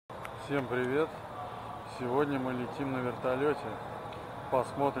Всем привет! Сегодня мы летим на вертолете.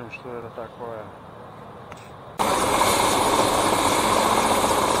 Посмотрим, что это такое.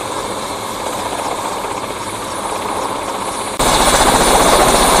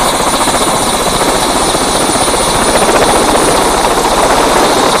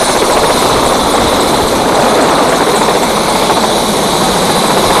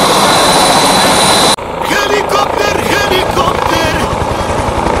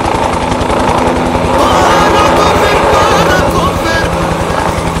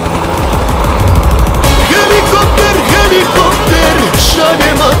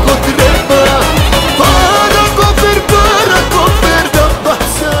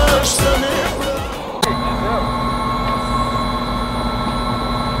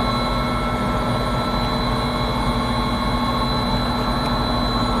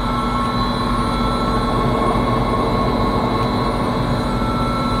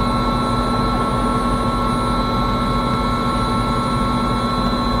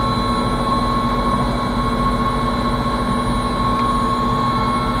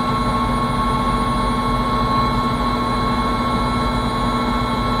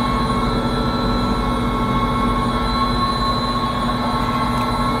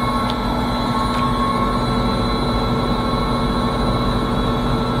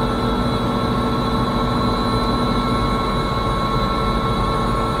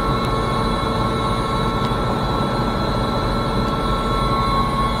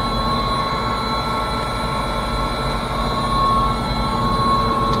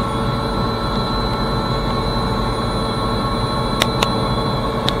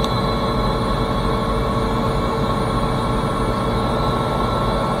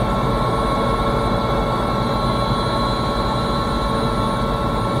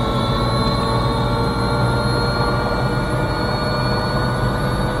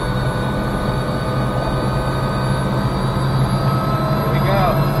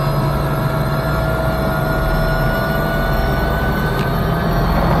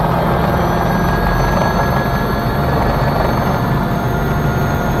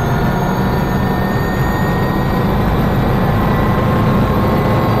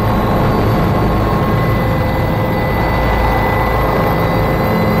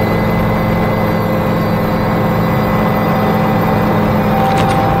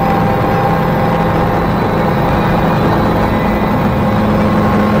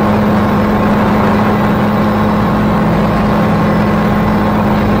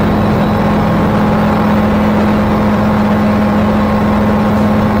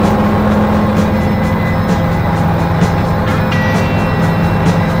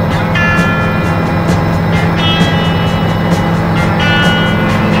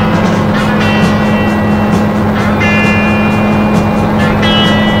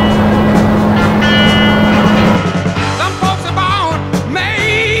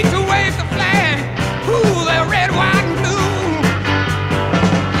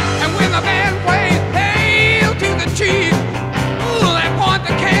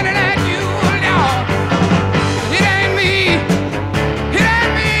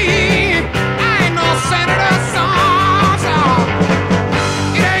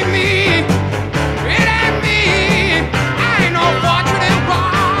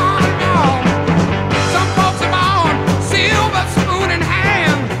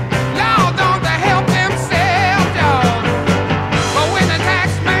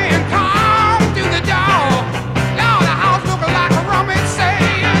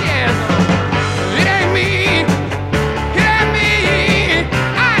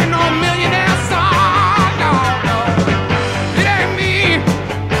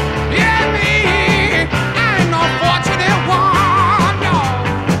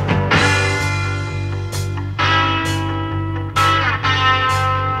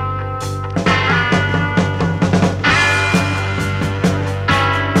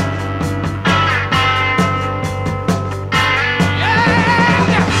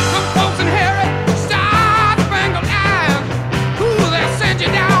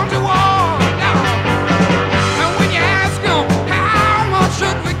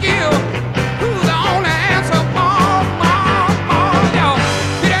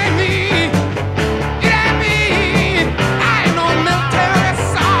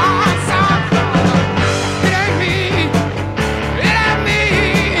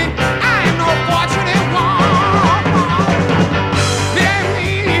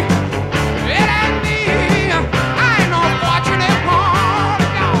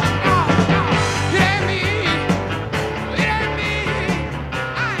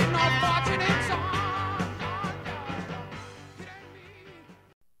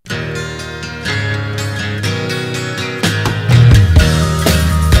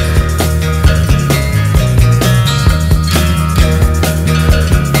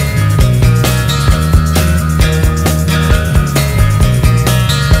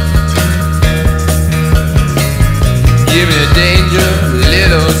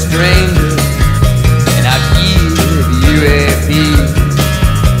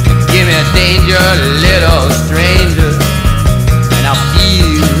 a little stranger, and I'll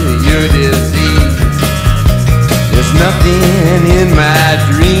feel your disease. There's nothing in my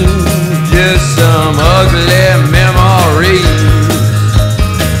dreams, just some ugly memories.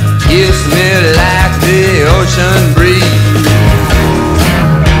 Kiss me like the ocean breeze.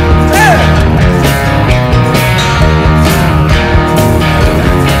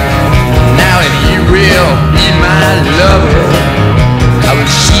 Now if you will be my lover, I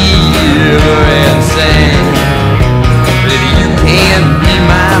will shiver and sing. But if you can be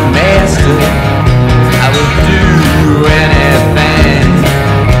my master, I will do anything.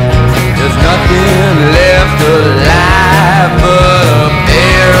 There's nothing left alive but a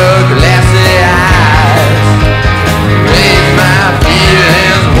pair of glassy eyes. Raise my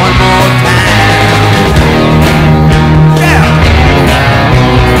feelings one more time. Yeah.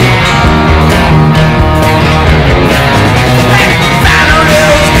 Find a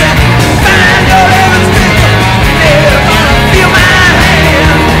little strength, find a little strength. They're gonna feel my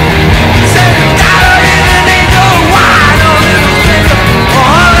hand. Say you got a little angel, wine a little strength.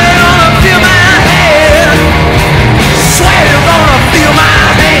 Oh, they're gonna feel my hand. Swear you're gonna feel my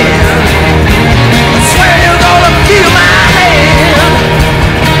hand. Swear you're gonna feel my hand.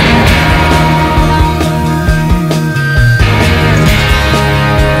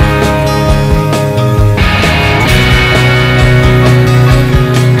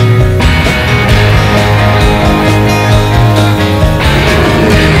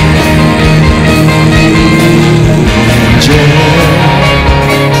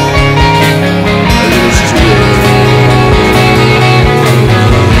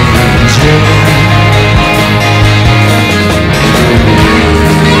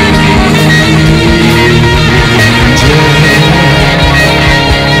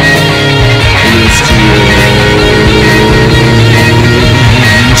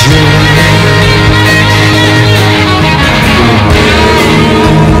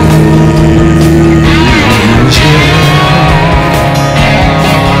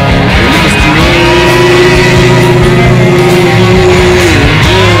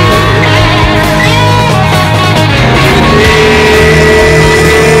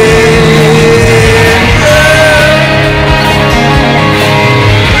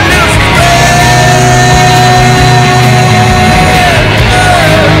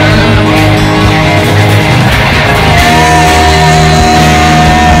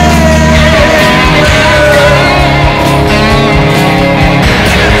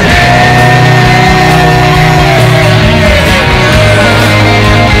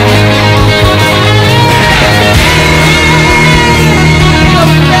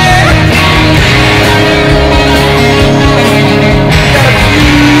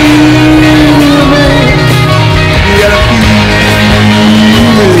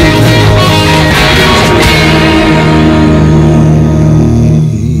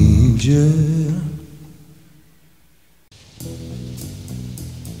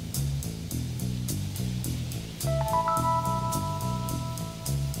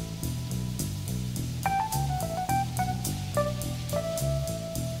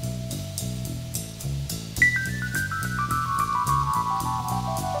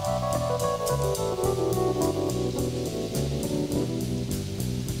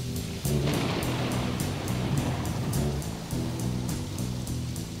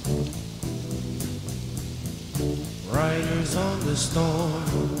 Riders on the storm,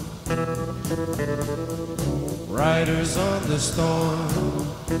 riders on the storm.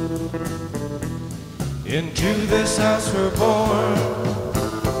 Into this house we're born,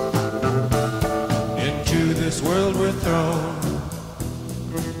 into this world we're thrown.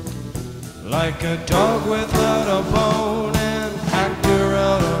 Like a dog without a bone, an actor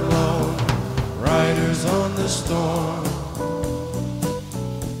out alone. Riders on the storm.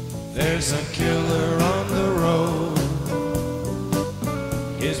 There's a killer on the road.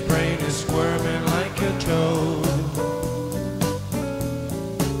 His brain is squirming like a toad.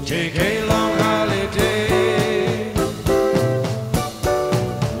 Take a long holiday.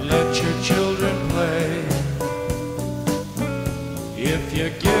 Let your children play. If you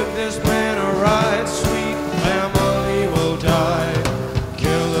give this man a ride, sweet family will die.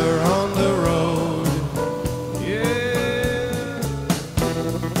 Killer on the road. Yeah.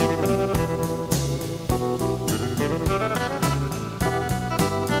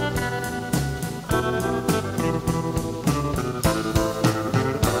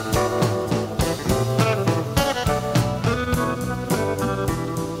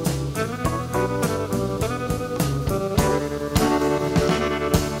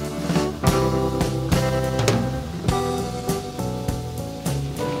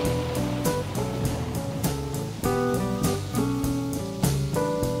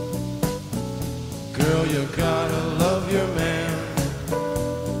 you gotta love your man.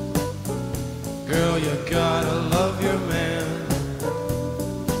 Girl, you gotta love your man.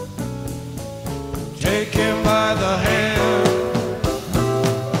 Take him by the hand,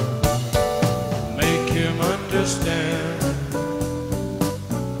 make him understand.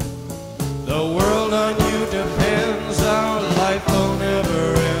 The world on you depends, our life will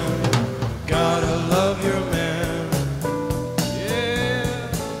never end. Gotta love your man. Yeah.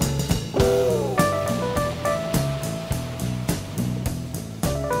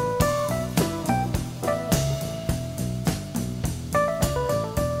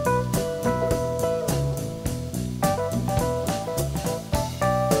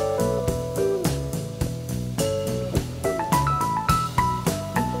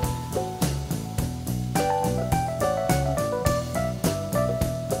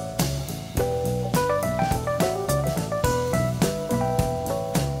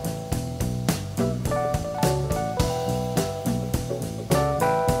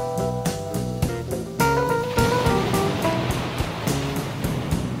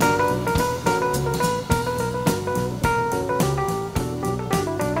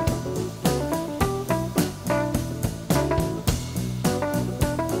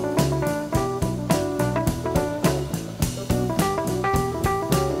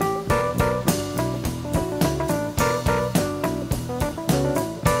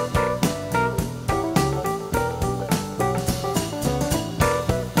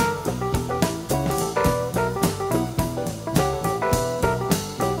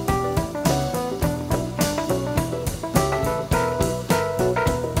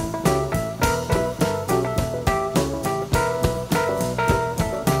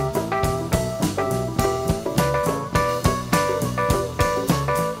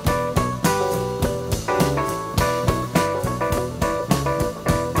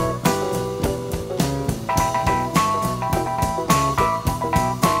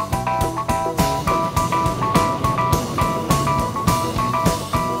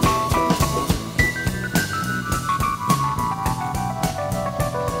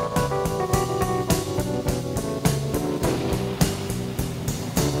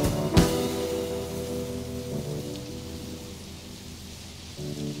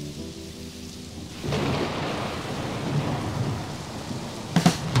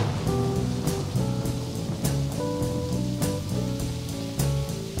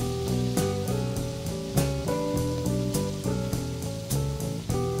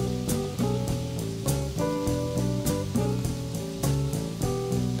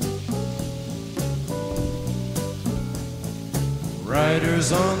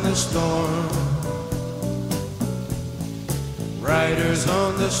 Riders on the storm, riders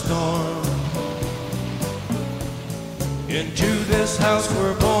on the storm. Into this house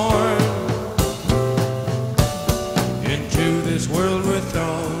we're born, into this world we're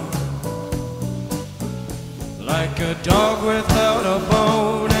thrown. Like a dog without a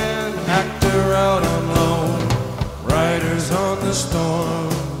bone, an actor out on loan. Riders on the storm.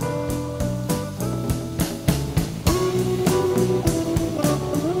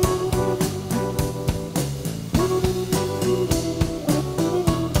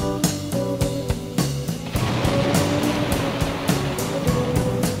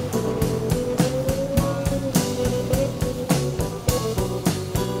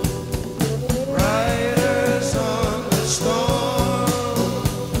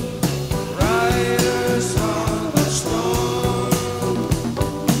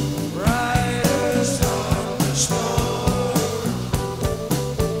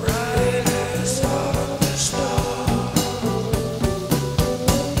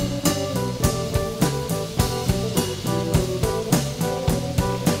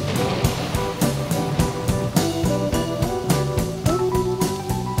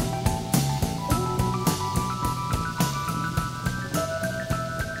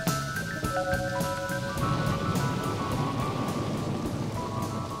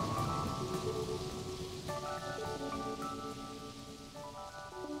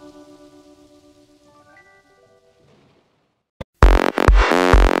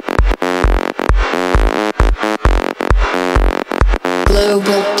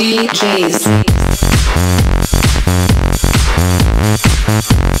 Global DJs.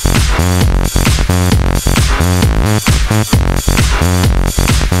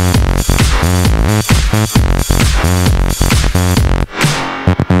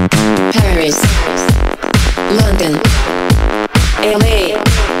 Paris, London, LA,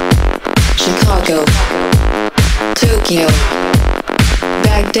 Chicago, Tokyo,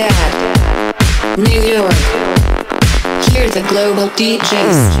 Baghdad, New York. Hear the global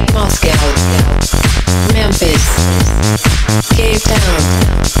DJs, Moscow. Memphis, Cape Town,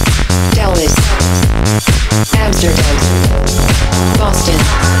 Dallas, Amsterdam, Boston,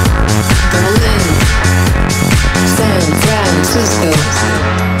 Berlin, San Francisco.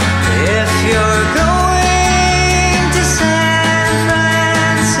 If you're going to San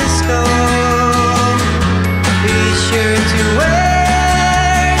Francisco, be sure to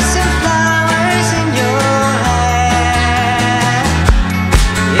wear some flowers in your hair.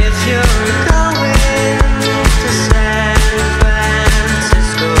 If you're going to San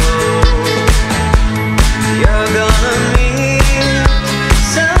Francisco, you're gonna meet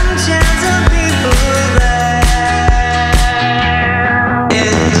some chance of people there.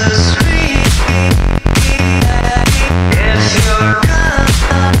 In the street, if you're in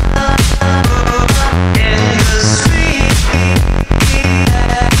the street, if you're in the street,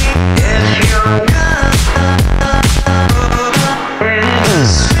 if you're in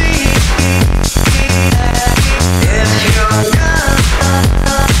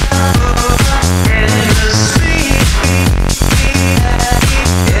the street,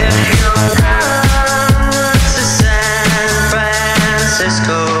 if you're to San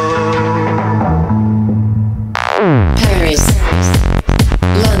Francisco. Paris,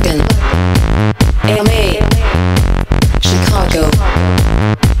 London, LA, Chicago,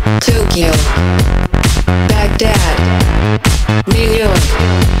 Tokyo, Baghdad, New York.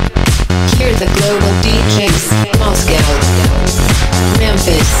 Hear the global DJs. Moscow,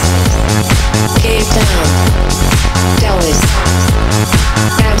 Memphis, Cape Town, Dallas,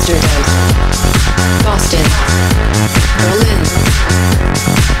 Amsterdam, Boston, Berlin,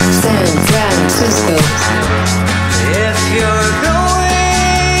 San Francisco. If you're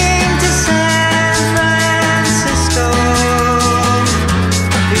going to San Francisco,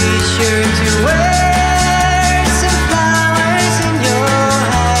 be sure to wear some flowers in your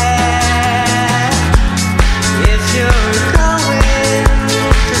hair. If you're going to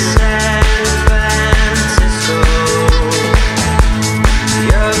San Francisco,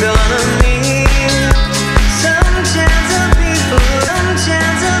 you're gonna meet some chance of people, some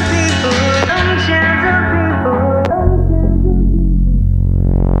chance of people, some chance of people.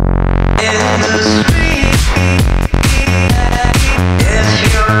 In the street, if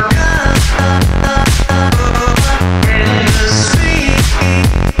you're in the street,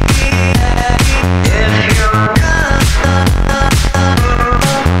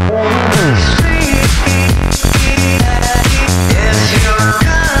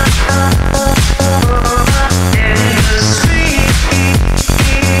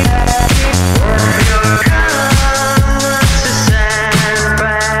 if you're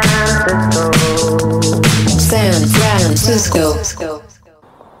San Francisco.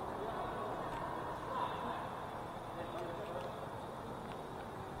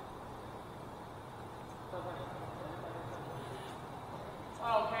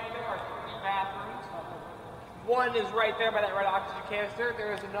 Okay, there are 3 bathrooms. One is right there by that red oxygen canister.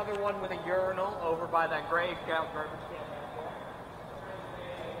 There is another one with a urinal over by that gray garbage can.